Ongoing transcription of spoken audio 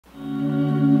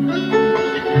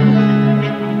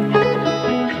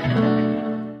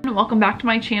welcome back to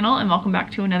my channel and welcome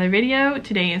back to another video.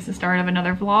 Today is the start of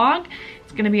another vlog.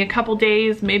 It's gonna be a couple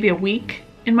days, maybe a week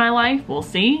in my life. We'll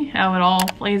see how it all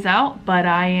plays out, but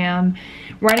I am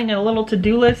writing a little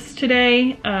to-do list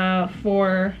today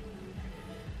for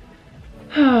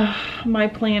my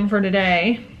plan for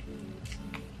today.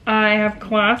 I have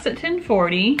class at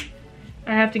 10:40.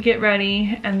 I have to get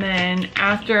ready, and then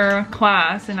after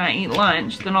class and I eat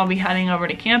lunch, then I'll be heading over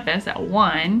to campus at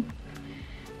 1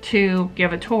 to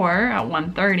give a tour at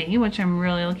 1:30, which I'm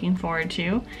really looking forward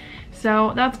to.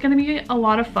 So that's gonna be a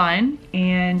lot of fun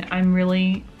and I'm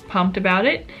really pumped about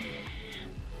it.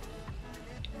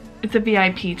 It's a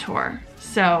VIP tour,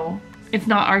 so it's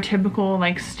not our typical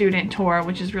like student tour,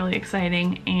 which is really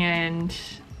exciting and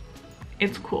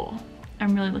it's cool.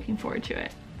 I'm really looking forward to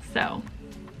it. So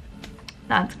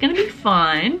that's gonna be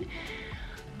fun.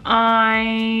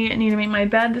 I need to make my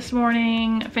bed this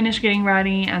morning, finish getting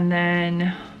ready, and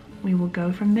then we will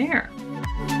go from there.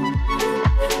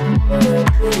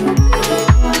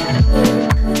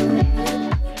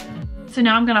 So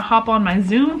now I'm gonna hop on my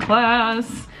Zoom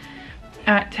class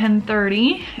at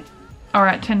 10:30, or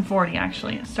at 10:40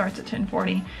 actually. It starts at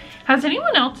 10:40. Has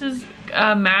anyone else's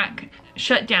Mac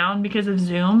shut down because of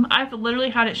Zoom? I've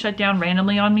literally had it shut down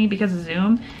randomly on me because of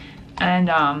Zoom, and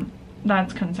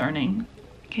that's concerning.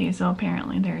 Okay, so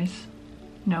apparently there's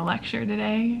no lecture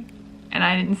today, and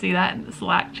I didn't see that in the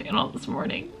Slack channel this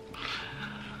morning.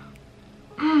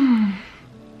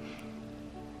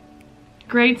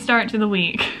 Great start to the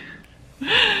week.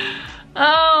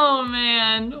 Oh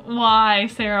man, why,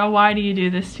 Sarah? Why do you do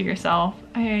this to yourself?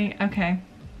 Okay,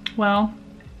 well.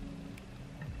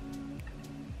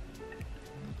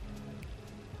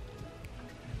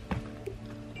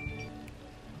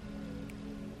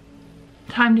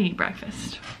 Time to eat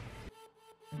breakfast.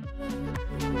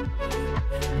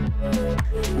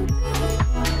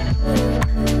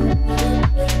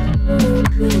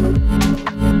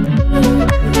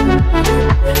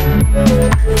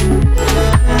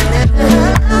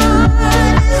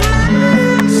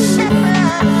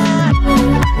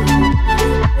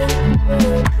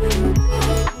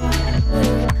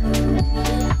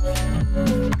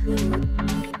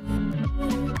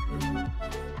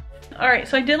 Alright,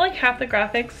 so I did like half the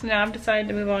graphics. Now I've decided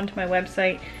to move on to my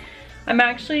website. I'm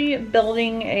actually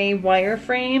building a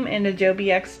wireframe in Adobe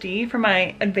XD for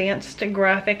my advanced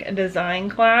graphic design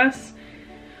class,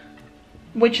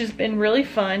 which has been really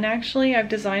fun actually. I've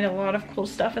designed a lot of cool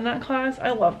stuff in that class.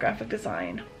 I love graphic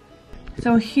design.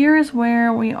 So here's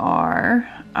where we are.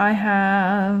 I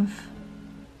have,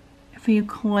 if you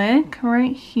click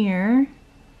right here,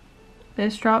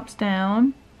 this drops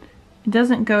down. It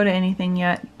doesn't go to anything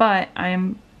yet, but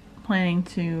I'm planning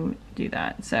to do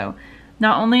that. So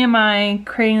not only am I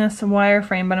creating this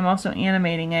wireframe, but I'm also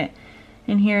animating it.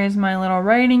 And here is my little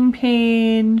writing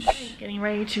page. Getting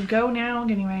ready to go now,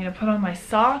 getting ready to put on my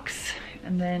socks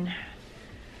and then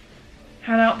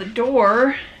head out the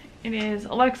door. It is,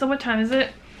 Alexa, what time is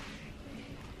it?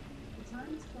 The time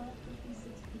is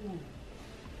 12:56 p.m.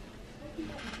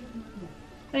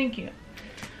 Thank you.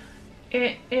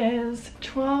 It is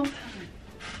 12.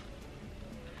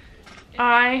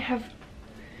 I have,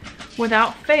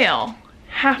 without fail,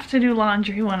 have to do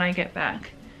laundry when I get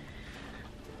back.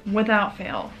 Without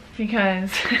fail. Because,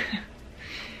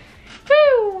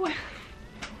 woo!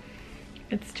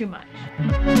 It's too much.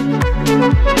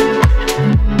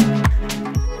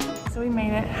 So we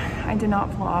made it. I did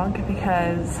not vlog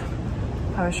because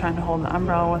I was trying to hold the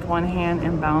umbrella with one hand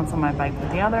and balance on my bike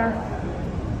with the other.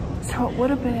 So it would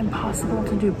have been impossible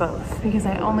to do both because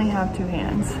I only have two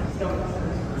hands.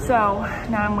 So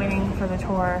now I'm waiting for the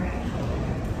tour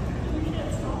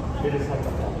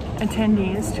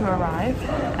attendees to arrive,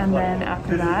 and then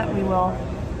after that we will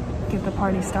get the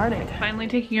party started. Finally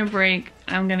taking a break.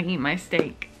 I'm gonna eat my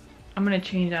steak. I'm gonna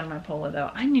change out of my polo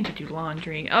though. I need to do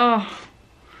laundry. Oh,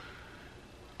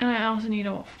 and I also need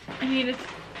to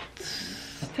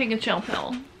take a chill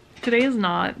pill. Today has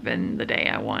not been the day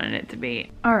I wanted it to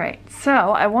be. All right, so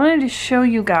I wanted to show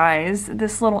you guys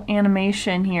this little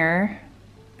animation here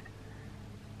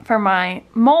for my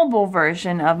mobile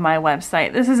version of my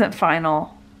website. This isn't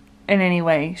final in any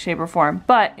way, shape, or form,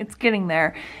 but it's getting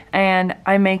there. And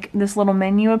I make this little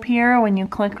menu appear when you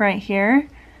click right here.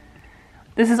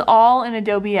 This is all in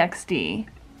Adobe XD.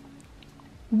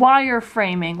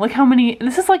 Wireframing, look how many,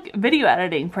 this is like video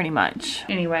editing pretty much.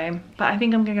 Anyway, but I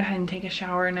think I'm gonna go ahead and take a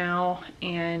shower now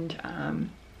and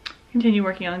continue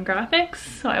working on graphics.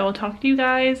 So I will talk to you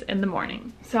guys in the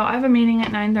morning. So I have a meeting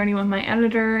at 9:30 with my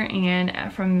editor,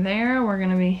 and from there we're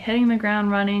gonna be hitting the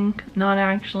ground running. Not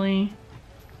actually,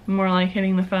 more like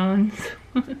hitting the phones.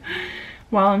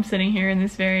 while I'm sitting here in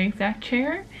this very exact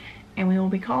chair, and we will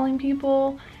be calling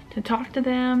people to talk to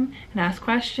them and ask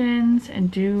questions and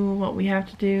do what we have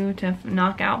to do to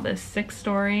knock out this 6th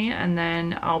story, and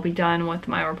then I'll be done with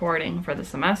my reporting for the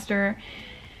semester.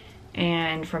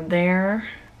 And from there,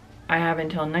 I have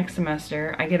until next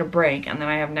semester. I get a break, and then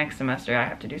I have next semester I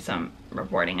have to do some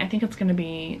reporting. I think it's going to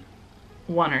be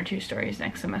 1 or 2 stories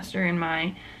next semester in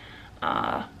my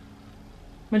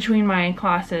between my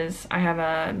classes. I have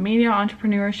a media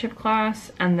entrepreneurship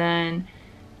class and then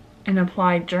an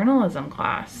applied journalism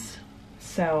class.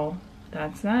 So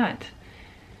that's that.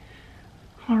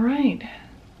 All right,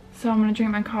 so I'm gonna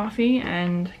drink my coffee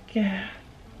and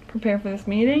prepare for this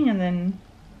meeting, and then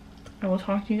I will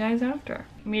talk to you guys after.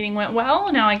 Meeting went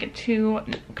well. Now I get to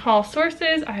call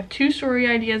sources. I have 2 story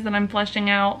ideas that I'm fleshing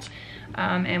out,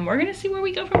 and we're gonna see where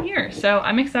we go from here. So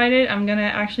I'm excited. I'm gonna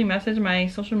actually message my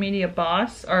social media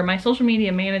boss, or my social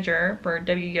media manager for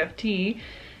WUFT,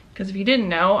 because if you didn't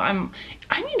know,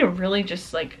 I need to really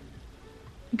just like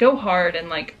go hard and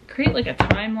like create like a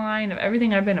timeline of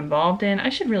everything I've been involved in. I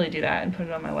should really do that and put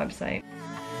it on my website.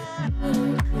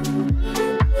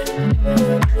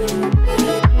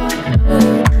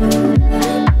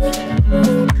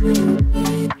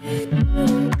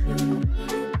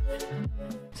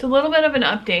 So a little bit of an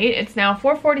update. It's now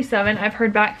 4:47. I've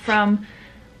heard back from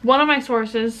one of my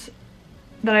sources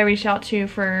that I reached out to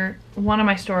for one of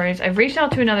my stories. I've reached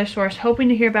out to another source hoping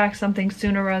to hear back something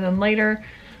sooner rather than later,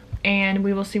 and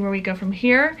we will see where we go from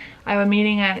here. I have a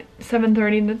meeting at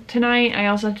 7:30 tonight. I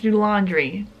also have to do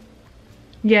laundry.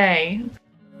 Yay.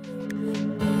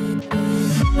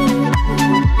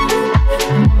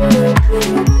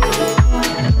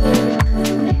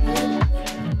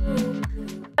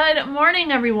 Good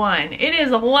morning, everyone. It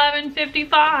is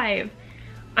 11:55.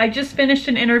 I just finished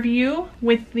an interview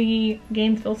with the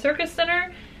Gainesville Circus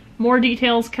Center. More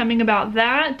details coming about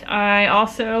that. I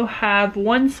also have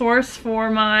one source for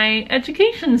my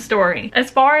education story. As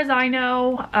far as I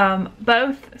know,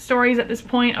 both stories at this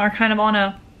point are kind of on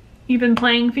a even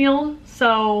playing field,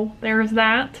 so there's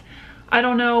that. I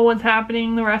don't know what's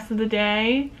happening the rest of the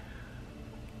day.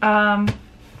 I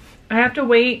have to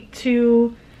wait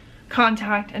to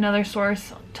contact another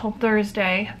source till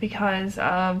Thursday because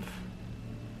of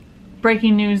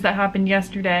breaking news that happened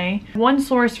yesterday. One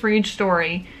source for each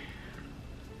story.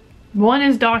 One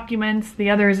is documents, the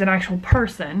other is an actual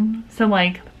person, so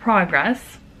like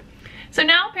progress. So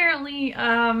now apparently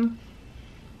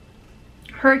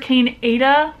Hurricane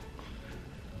Ada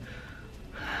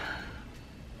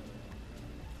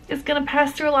is gonna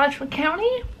pass through Alachua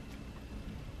County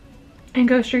and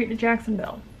go straight to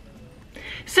Jacksonville.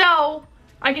 So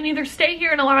I can either stay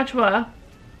here in Alachua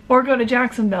or go to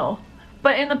Jacksonville.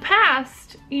 But in the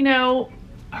past, you know,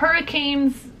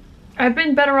 hurricanes, I've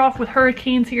been better off with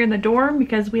hurricanes here in the dorm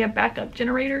because we have backup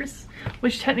generators,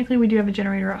 which technically we do have a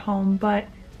generator at home, but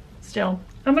still.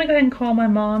 I'm gonna go ahead and call my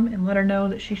mom and let her know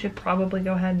that she should probably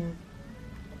go ahead and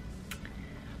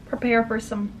prepare for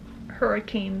some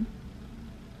hurricane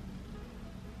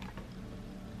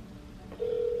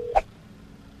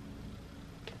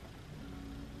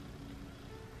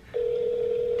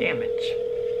damage.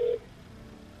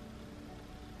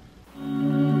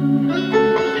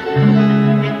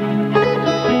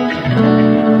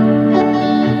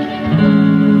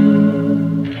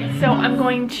 So I'm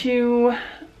going to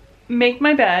make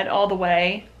my bed all the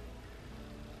way,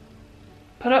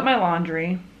 put up my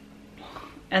laundry,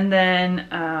 and then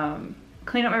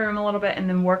clean up my room a little bit, and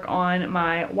then work on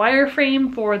my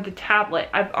wireframe for the tablet.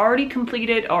 I've already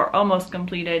completed, or almost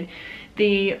completed,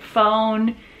 the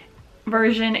phone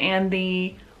version and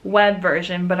the web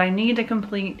version, but I need to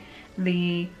complete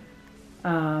the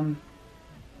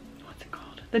what's it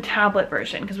called, the tablet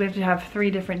version, because we have to have 3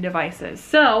 different devices.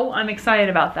 So I'm excited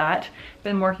about that.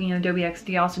 Been working in Adobe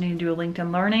XD. Also need to do a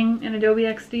LinkedIn Learning in Adobe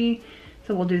XD,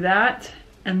 so we'll do that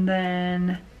and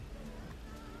then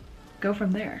go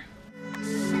from there.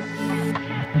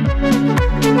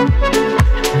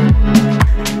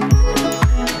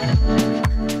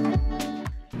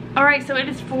 Alright, so it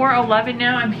is 4:11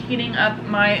 now. I'm heating up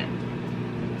my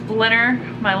dinner,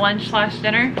 my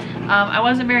lunch/dinner. I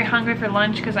wasn't very hungry for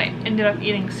lunch because I ended up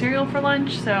eating cereal for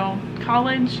lunch, so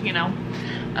college, you know.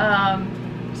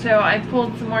 So I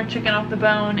pulled some more chicken off the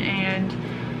bone and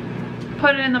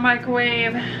put it in the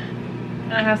microwave,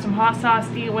 and I have some hot sauce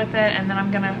to eat with it, and then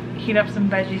I'm gonna heat up some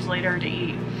veggies later to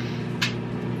eat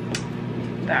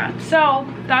that. So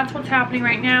that's what's happening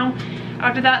right now.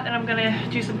 After that, then I'm gonna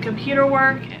do some computer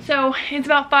work. So it's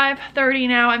about 5:30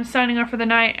 now. I'm signing off for the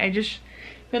night. I just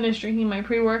finished drinking my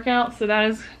pre-workout, so that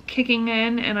is kicking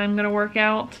in, and I'm gonna work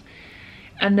out.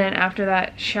 And then after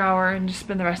that, shower and just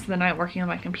spend the rest of the night working on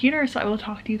my computer. So I will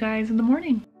talk to you guys in the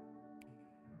morning.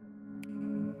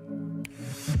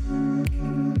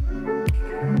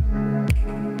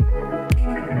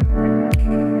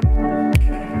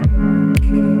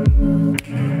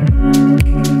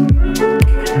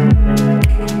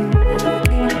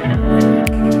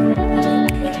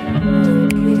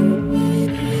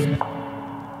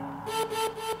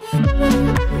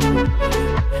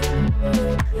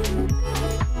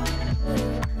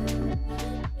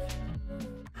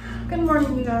 Good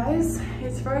morning, you guys.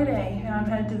 It's Friday and I'm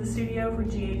headed to the studio for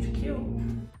GHQ.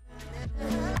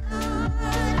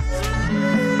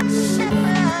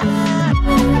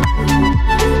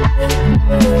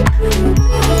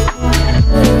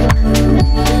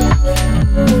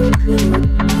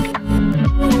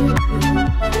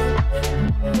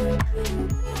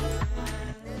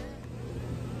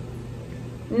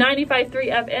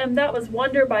 95.3 FM. That was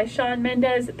Wonder by Shawn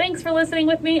Mendes. Thanks for listening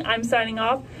with me. I'm signing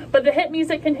off, but the hit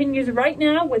music continues right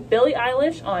now with Billie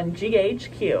Eilish on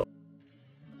GHQ.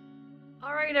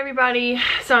 All right, everybody.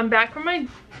 So I'm back from my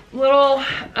little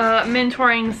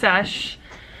mentoring sesh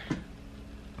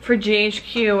for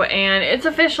GHQ, and it's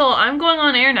official. I'm going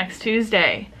on air next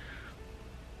Tuesday.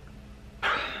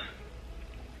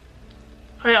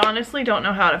 I honestly don't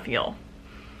know how to feel.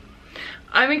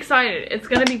 I'm excited. It's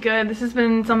gonna be good. This has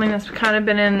been something that's kind of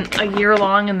been in a year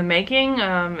long in the making.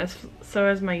 So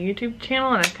has my YouTube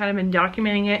channel, and I've kind of been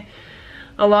documenting it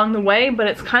along the way, but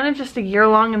it's kind of just a year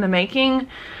long in the making.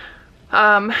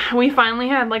 We finally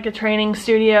had like a training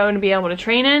studio to be able to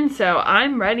train in, so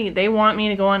I'm ready. They want me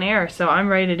to go on air, so I'm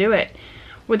ready to do it.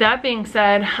 With that being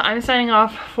said, I'm signing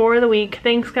off for the week.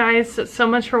 Thanks guys so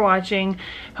much for watching.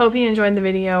 Hope you enjoyed the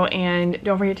video, and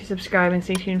don't forget to subscribe and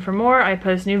stay tuned for more. I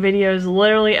post new videos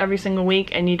literally every single week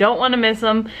and you don't want to miss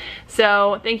them.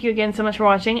 So thank you again so much for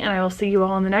watching, and I will see you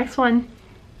all in the next one.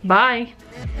 Bye.